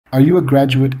Are you a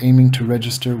graduate aiming to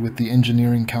register with the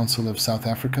Engineering Council of South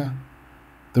Africa?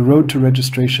 The road to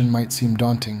registration might seem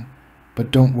daunting,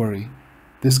 but don't worry.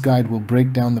 This guide will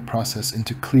break down the process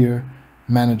into clear,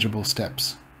 manageable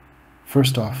steps.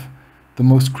 First off, the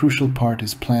most crucial part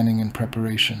is planning and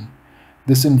preparation.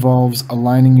 This involves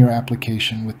aligning your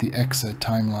application with the ECSA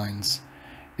timelines.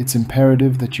 It's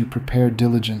imperative that you prepare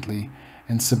diligently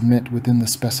and submit within the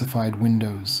specified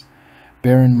windows.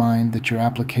 Bear in mind that your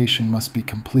application must be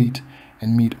complete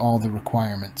and meet all the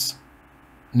requirements.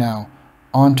 Now,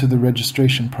 on to the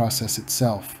registration process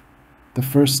itself. The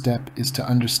first step is to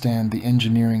understand the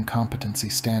engineering competency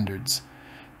standards.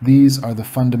 These are the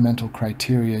fundamental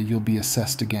criteria you'll be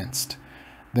assessed against.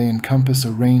 They encompass a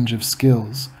range of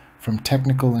skills, from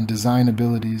technical and design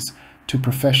abilities to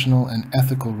professional and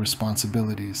ethical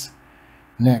responsibilities.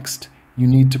 Next, you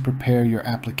need to prepare your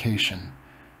application.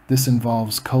 This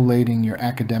involves collating your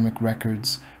academic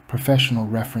records, professional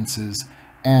references,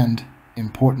 and,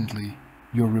 importantly,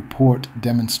 your report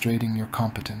demonstrating your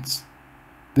competence.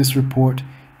 This report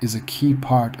is a key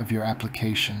part of your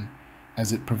application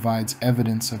as it provides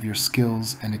evidence of your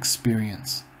skills and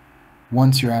experience.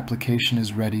 Once your application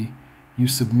is ready, you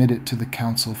submit it to the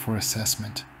council for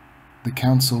assessment. The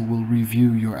council will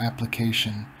review your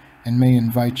application and may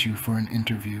invite you for an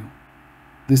interview.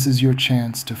 This is your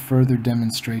chance to further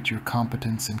demonstrate your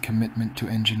competence and commitment to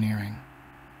engineering.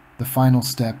 The final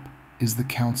step is the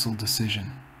council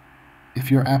decision.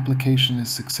 If your application is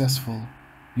successful,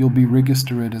 you'll be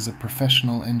registered as a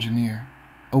professional engineer,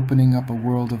 opening up a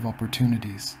world of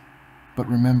opportunities. But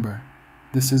remember,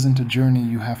 this isn't a journey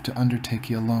you have to undertake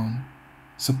alone.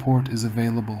 Support is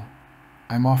available.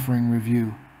 I'm offering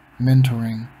review,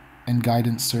 mentoring, and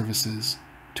guidance services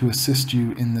to assist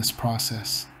you in this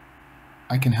process.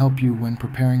 I can help you when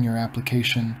preparing your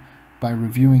application by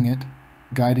reviewing it,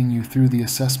 guiding you through the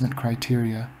assessment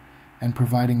criteria, and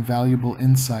providing valuable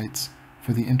insights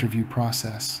for the interview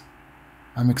process.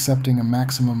 I'm accepting a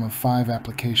maximum of 5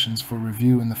 applications for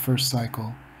review in the first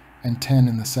cycle and 10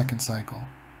 in the second cycle.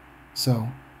 So,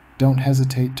 don't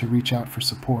hesitate to reach out for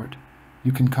support.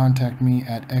 You can contact me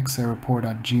at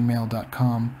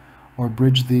exareport@gmail.com or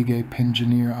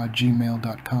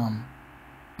bridgethegapingineer@gmail.com.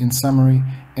 In summary,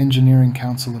 Engineering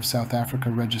Council of South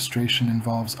Africa registration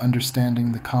involves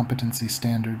understanding the competency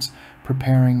standards,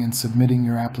 preparing and submitting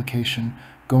your application,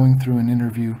 going through an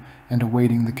interview, and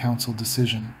awaiting the council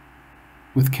decision.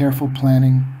 With careful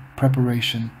planning,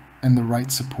 preparation, and the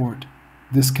right support,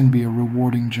 this can be a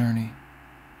rewarding journey.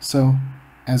 So,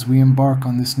 as we embark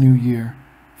on this new year,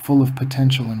 full of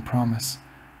potential and promise,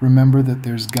 remember that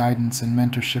there's guidance and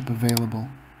mentorship available.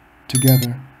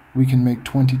 Together, we can make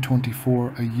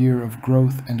 2024 a year of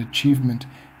growth and achievement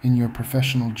in your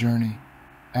professional journey.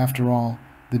 After all,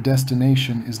 the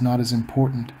destination is not as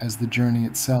important as the journey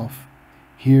itself.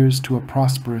 Here's to a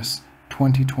prosperous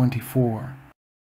 2024.